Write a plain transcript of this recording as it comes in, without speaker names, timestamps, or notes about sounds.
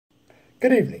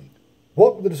Good evening.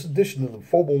 Welcome to this edition of the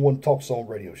 411 Talk Zone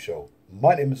radio show.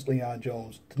 My name is Leon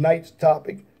Jones. Tonight's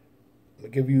topic, I'm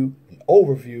going to give you an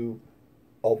overview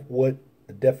of what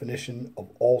the definition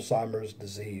of Alzheimer's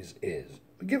disease is.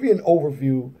 I'll give you an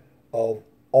overview of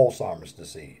Alzheimer's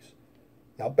disease.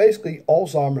 Now, basically,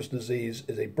 Alzheimer's disease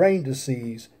is a brain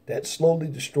disease that slowly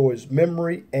destroys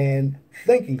memory and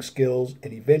thinking skills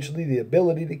and eventually the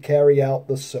ability to carry out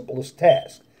the simplest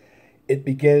tasks. It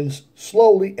begins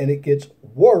slowly and it gets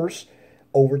worse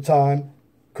over time.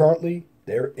 Currently,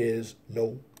 there is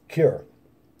no cure.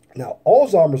 Now,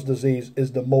 Alzheimer's disease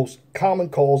is the most common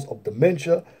cause of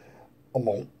dementia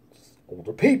among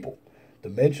older people.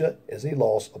 Dementia is a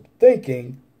loss of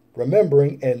thinking,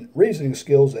 remembering, and reasoning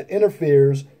skills that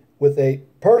interferes with a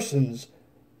person's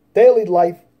daily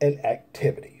life and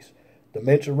activities.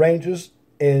 Dementia ranges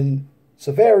in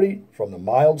severity from the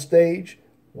mild stage,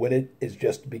 when it is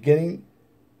just beginning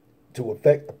to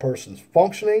affect a person's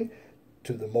functioning,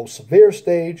 to the most severe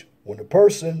stage when the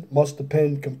person must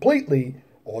depend completely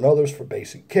on others for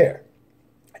basic care.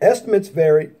 Estimates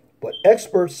vary, but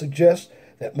experts suggest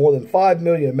that more than 5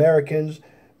 million Americans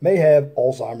may have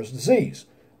Alzheimer's disease.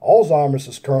 Alzheimer's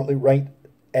is currently ranked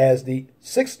as the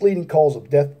 6th leading cause of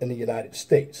death in the United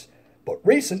States, but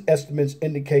recent estimates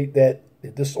indicate that the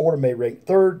disorder may rank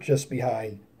 3rd, just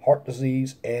behind heart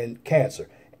disease and cancer,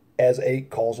 as a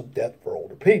cause of death for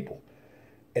older people.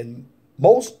 And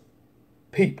most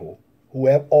people who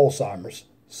have Alzheimer's,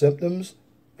 symptoms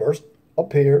first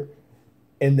appear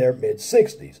in their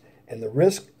mid-60s, and the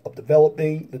risk of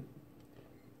developing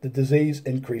the disease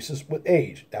increases with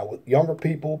age. Now, with younger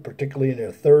people, particularly in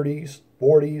their 30s,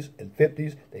 40s, and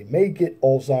 50s, they may get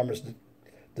Alzheimer's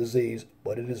disease,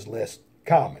 but it is less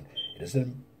common. It is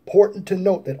important to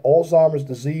note that Alzheimer's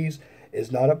disease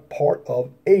is not a part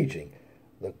of aging.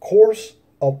 The course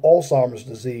of Alzheimer's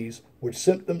disease, which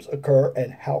symptoms occur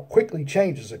and how quickly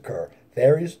changes occur,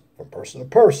 varies from person to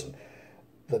person.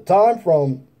 The time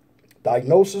from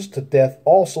diagnosis to death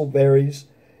also varies.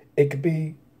 It could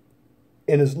be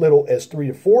in as little as 3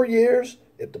 to 4 years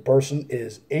if the person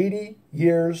is 80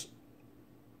 years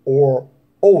or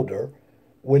older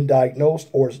when diagnosed,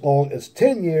 or as long as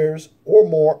 10 years or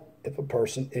more if a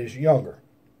person is younger.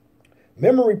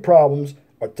 Memory problems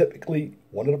are typically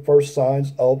one of the first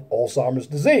signs of Alzheimer's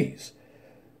disease.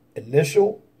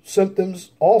 Initial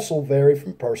symptoms also vary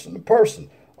from person to person.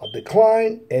 A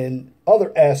decline in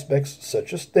other aspects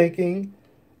such as thinking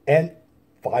and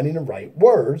finding the right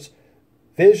words,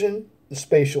 vision and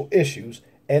spatial issues,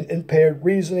 and impaired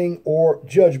reasoning or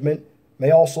judgment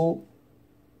may also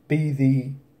be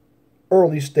the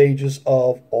early stages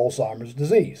of Alzheimer's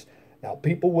disease. Now,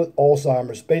 people with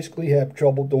Alzheimer's basically have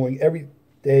trouble doing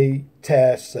everyday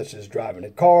tasks such as driving a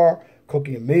car,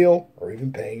 cooking a meal, or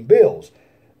even paying bills.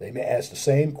 They may ask the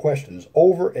same questions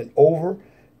over and over,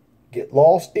 get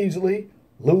lost easily,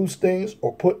 lose things,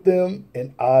 or put them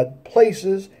in odd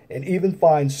places, and even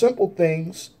find simple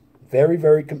things very,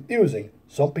 very confusing.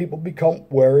 Some people become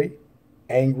worried,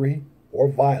 angry, or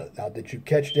violent. Now, did you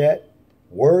catch that?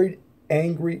 Worried,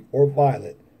 angry, or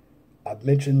violent. I've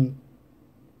mentioned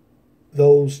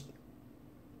those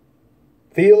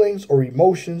feelings or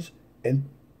emotions in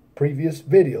previous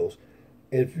videos.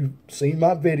 If you've seen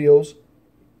my videos,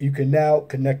 you can now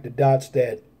connect the dots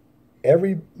that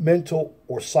every mental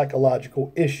or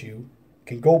psychological issue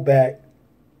can go back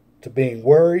to being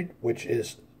worried, which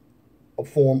is a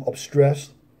form of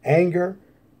stress, anger,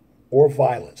 or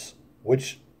violence,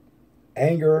 which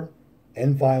anger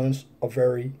and violence are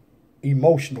very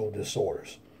emotional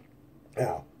disorders.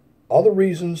 Now, other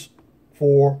reasons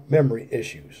for memory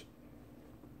issues.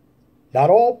 Not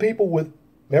all people with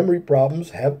memory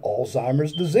problems have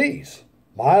Alzheimer's disease.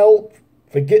 Mild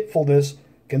forgetfulness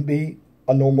can be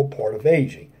a normal part of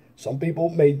aging. Some people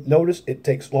may notice it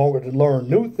takes longer to learn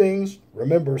new things,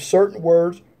 remember certain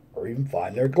words, or even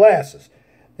find their glasses.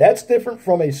 That's different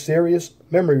from a serious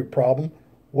memory problem,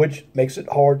 which makes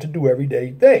it hard to do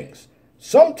everyday things.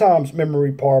 Sometimes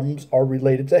memory problems are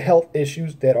related to health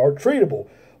issues that are treatable.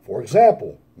 For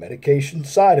example, medication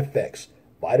side effects,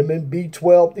 vitamin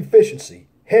B12 deficiency,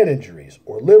 head injuries,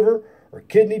 or liver or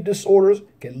kidney disorders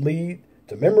can lead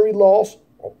to memory loss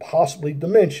or possibly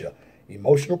dementia.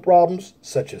 Emotional problems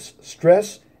such as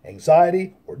stress,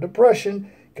 anxiety, or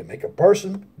depression can make a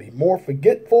person be more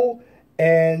forgetful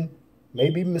and may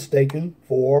be mistaken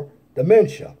for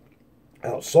dementia.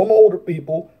 Now, some older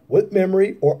people with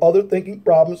memory or other thinking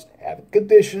problems have a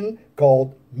condition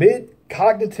called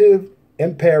mid-cognitive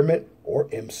impairment, or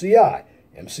MCI.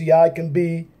 MCI can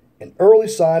be an early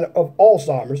sign of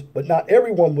Alzheimer's, but not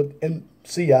everyone with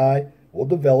MCI will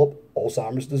develop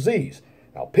Alzheimer's disease.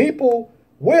 Now, people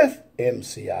with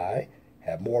MCI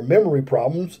have more memory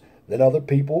problems than other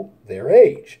people their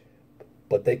age,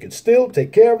 but they can still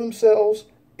take care of themselves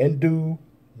and do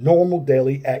normal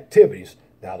daily activities.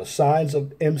 Now, the signs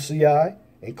of MCI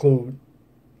include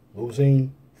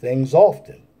losing things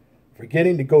often,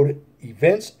 forgetting to go to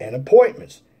events and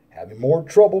appointments, having more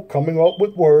trouble coming up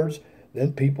with words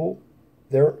than people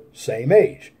their same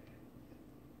age.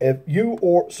 If you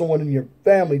or someone in your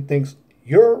family thinks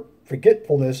your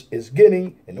forgetfulness is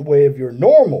getting in the way of your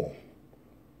normal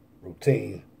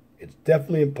routine, it's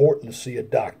definitely important to see a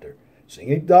doctor.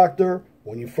 Seeing a doctor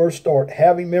when you first start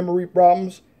having memory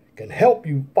problems can help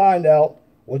you find out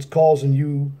what's causing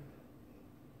you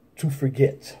to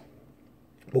forget.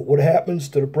 But what happens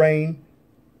to the brain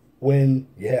when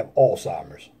you have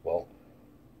Alzheimer's? Well,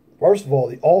 first of all,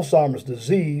 the Alzheimer's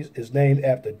disease is named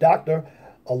after Dr.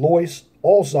 Alois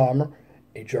Alzheimer,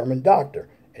 a German doctor.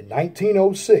 In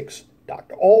 1906,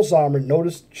 Dr. Alzheimer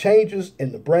noticed changes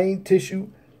in the brain tissue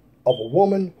of a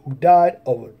woman who died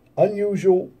of an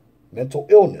unusual mental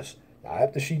illness. Now,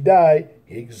 after she died,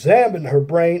 he examined her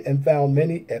brain and found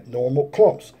many abnormal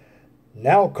clumps,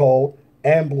 now called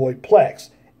amyloid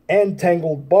plaques, and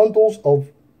tangled bundles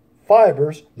of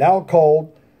fibers, now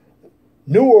called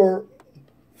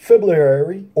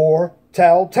neurofibrillary or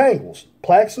tau tangles.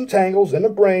 Plaques and tangles in the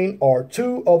brain are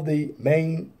two of the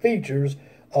main features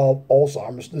of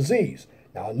Alzheimer's disease.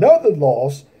 Now, another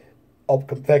loss of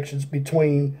connections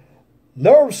between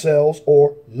nerve cells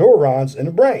or neurons in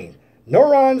the brain.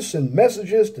 Neurons send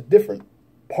messages to different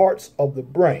parts of the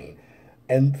brain,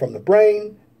 and from the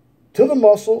brain to the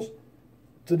muscles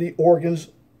to the organs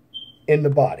in the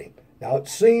body. Now, it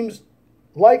seems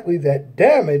likely that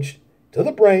damage to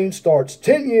the brain starts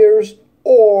 10 years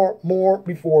or more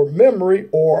before memory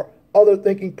or other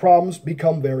thinking problems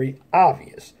become very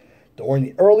obvious. During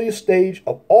the earliest stage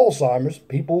of Alzheimer's,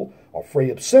 people are free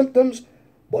of symptoms,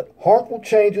 but harmful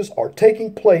changes are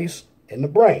taking place in the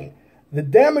brain. The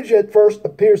damage at first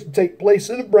appears to take place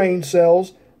in the brain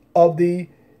cells of the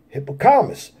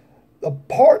hippocampus, a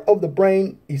part of the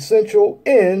brain essential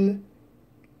in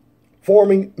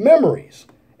forming memories.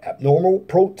 Abnormal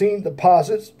protein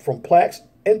deposits from plaques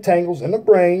and tangles in the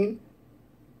brain.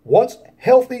 Once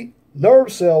healthy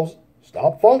nerve cells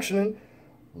stop functioning,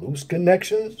 lose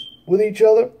connections with each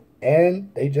other,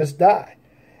 and they just die.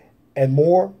 And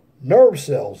more nerve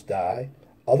cells die.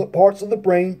 Other parts of the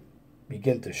brain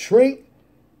begin to shrink.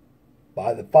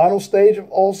 By the final stage of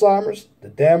Alzheimer's, the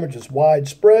damage is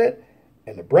widespread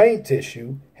and the brain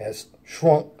tissue has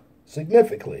shrunk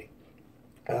significantly.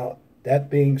 Now, that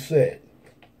being said,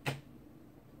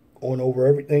 going over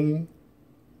everything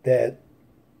that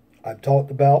I've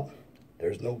talked about,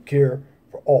 there's no cure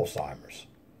for Alzheimer's.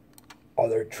 Are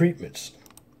there treatments?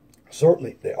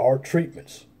 Certainly, there are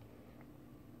treatments.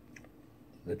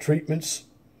 The treatments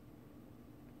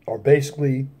are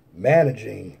basically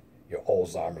managing your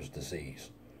Alzheimer's disease.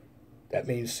 That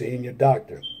means seeing your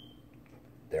doctor.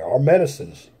 There are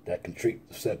medicines that can treat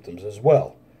the symptoms as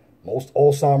well. Most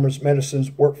Alzheimer's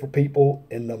medicines work for people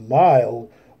in the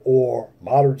mild or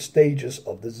moderate stages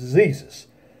of the diseases.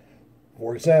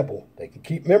 For example, they can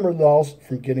keep memory loss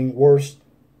from getting worse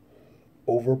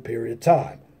over a period of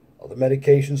time. Other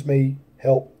medications may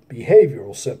help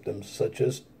behavioral symptoms such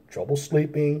as trouble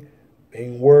sleeping,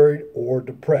 being worried, or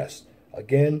depressed.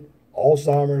 Again,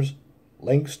 Alzheimer's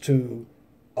links to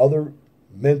other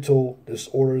mental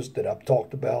disorders that I've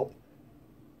talked about.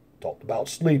 Talked about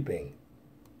sleeping,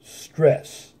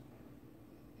 stress,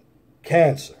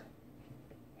 cancer,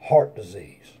 heart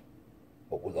disease.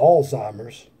 But with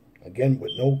Alzheimer's, again,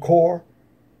 with no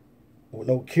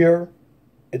cure,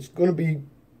 it's going to be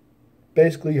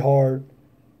basically hard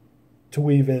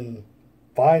to even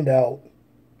find out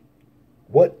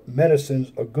what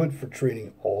medicines are good for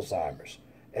treating Alzheimer's.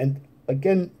 And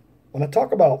again, when I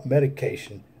talk about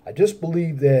medication, I just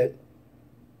believe that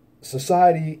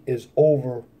society is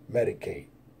over-medicated.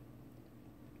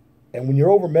 And when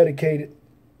you're over-medicated,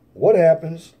 what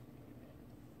happens?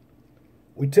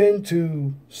 We tend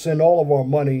to send all of our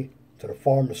money to the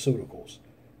pharmaceuticals.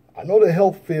 I know the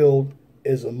health field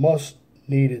is a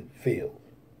much-needed field,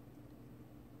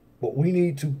 but we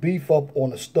need to beef up on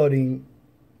the studying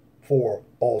for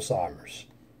Alzheimer's.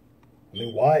 I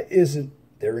mean, why isn't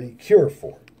there any cure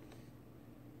for it?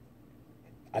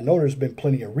 I know there's been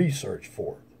plenty of research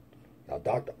for it. Now,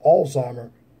 Dr.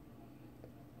 Alzheimer,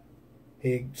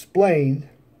 he explained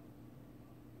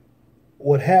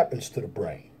what happens to the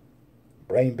brain. The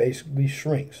brain basically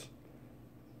shrinks.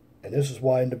 And this is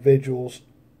why individuals,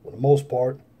 for the most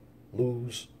part,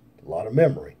 lose a lot of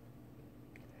memory.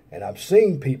 And I've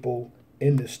seen people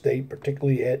in this state,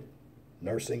 particularly at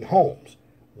nursing homes.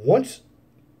 Once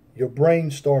your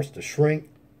brain starts to shrink,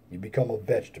 you become a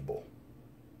vegetable.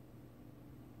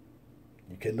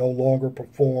 You can no longer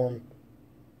perform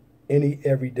any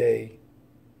everyday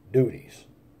duties.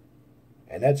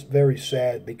 And that's very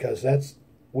sad, because that's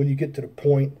when you get to the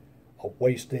point of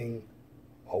wasting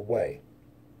away.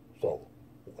 So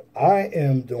what I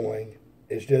am doing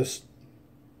is just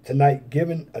tonight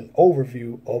giving an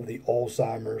overview of the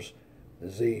Alzheimer's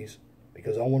disease,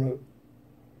 because I want to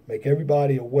make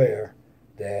everybody aware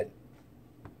that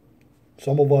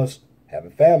some of us have a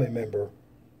family member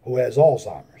who has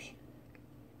Alzheimer's.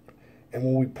 And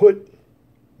when we put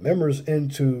members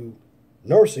into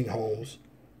nursing homes,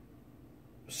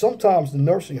 sometimes the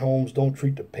nursing homes don't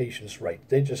treat the patients right.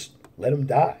 They just let them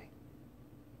die.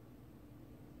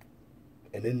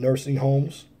 And in nursing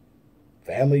homes,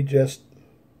 family just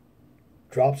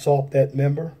drops off that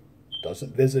member,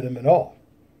 doesn't visit him at all.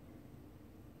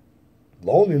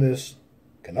 Loneliness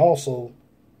can also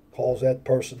cause that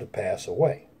person to pass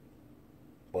away.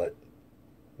 But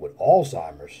with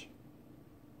Alzheimer's,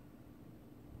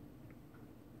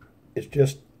 it's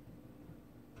just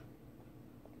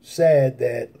sad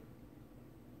that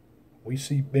we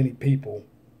see many people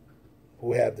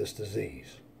who have this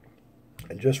disease.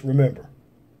 And just remember,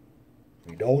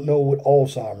 we don't know what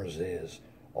Alzheimer's is.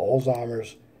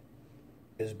 Alzheimer's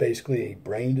is basically a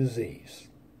brain disease.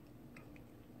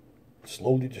 It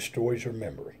slowly destroys your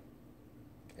memory.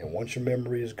 And once your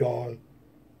memory is gone,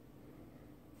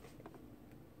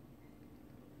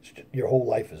 your whole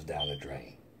life is down the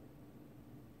drain.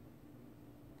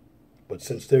 But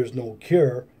since there's no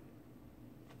cure,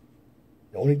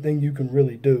 the only thing you can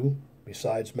really do,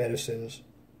 besides medicines,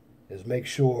 is make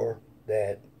sure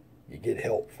that you get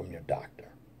help from your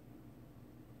doctor.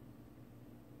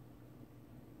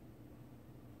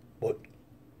 But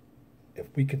if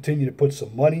we continue to put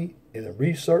some money in the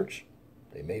research,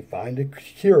 they may find a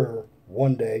cure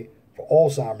one day for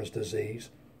Alzheimer's disease.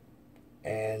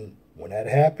 And when that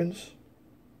happens,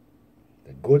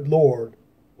 the good Lord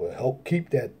will help keep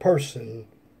that person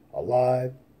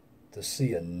alive to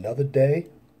see another day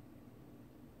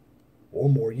or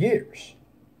more years.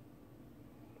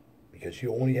 Because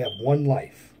you only have one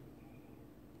life.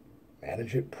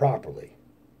 Manage it properly.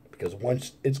 Because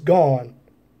once it's gone,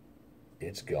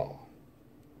 it's gone.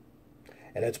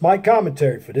 And that's my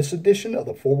commentary for this edition of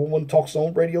the 411 Talk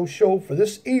Zone Radio Show for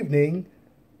this evening,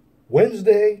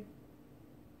 Wednesday,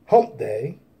 Hump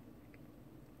Day,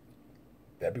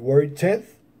 February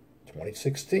 10th,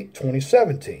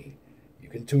 2017. You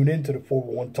can tune in to the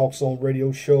 411 Talk Zone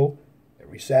Radio Show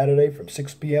every Saturday from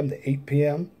 6 p.m. to 8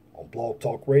 p.m. on Blog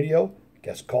Talk Radio.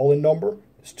 Guest call-in number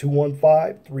is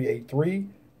 215-383-5785.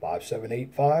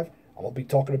 I'm going to be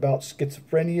talking about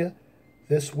schizophrenia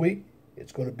this week.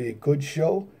 It's going to be a good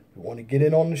show. If you want to get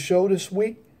in on the show this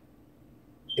week,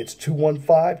 it's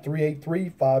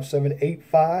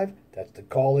 215-383-5785. That's the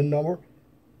call-in number.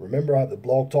 Remember, I have the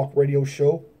Blog Talk Radio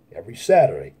Show every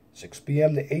Saturday, 6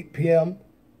 p.m. to 8 p.m.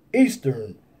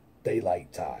 Eastern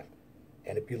Daylight Time.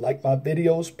 And if you like my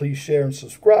videos, please share and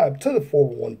subscribe to the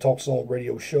 411 Talk Zone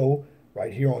Radio Show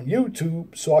right here on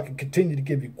YouTube, so I can continue to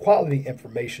give you quality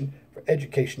information for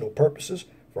educational purposes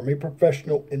from a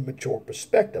professional and mature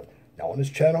perspective. Now, on this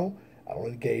channel, I don't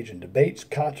engage in debates,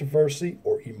 controversy,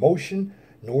 or emotion,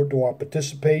 nor do I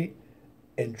participate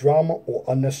in drama or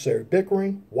unnecessary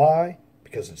bickering. Why?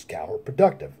 Because it's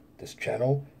counterproductive. This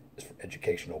channel is for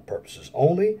educational purposes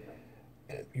only.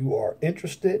 And if you are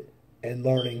interested in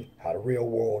learning how the real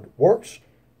world works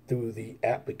through the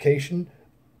application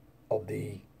of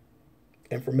the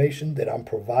information that I'm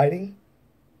providing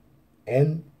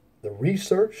and the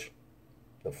research,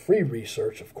 the free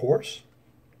research, of course,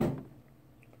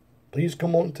 please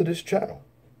come on to this channel,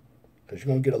 because you're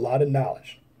going to get a lot of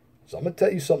knowledge. So I'm going to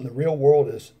tell you something. The real world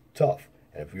is tough.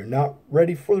 And if you're not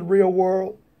ready for the real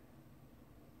world,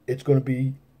 it's going to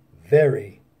be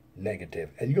very negative.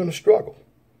 And you're going to struggle.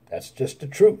 That's just the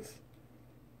truth.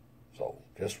 So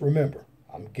just remember,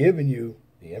 I'm giving you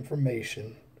the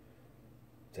information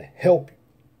to help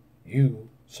you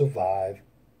survive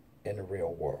in the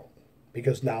real world.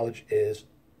 Because knowledge is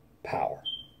power.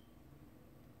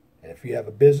 And if you have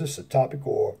a business, a topic,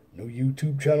 or new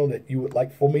YouTube channel that you would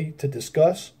like for me to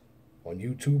discuss on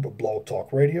YouTube or Blog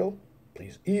Talk Radio,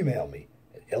 please email me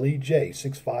at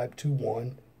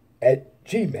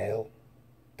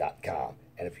lej6521@gmail.com.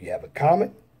 And if you have a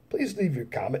comment, please leave your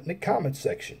comment in the comment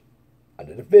section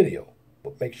under the video.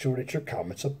 But make sure that your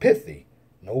comments are pithy,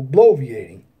 no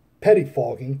bloviating,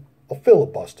 pettifogging, or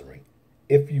filibustering,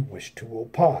 if you wish to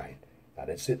opine. Now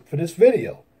that's it for this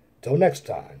video. Till next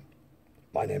time,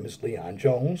 my name is Leon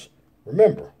Jones.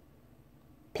 Remember,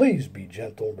 Please be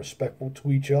gentle and respectful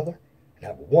to each other, and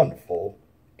have a wonderful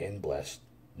and blessed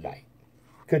night.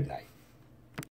 Good night.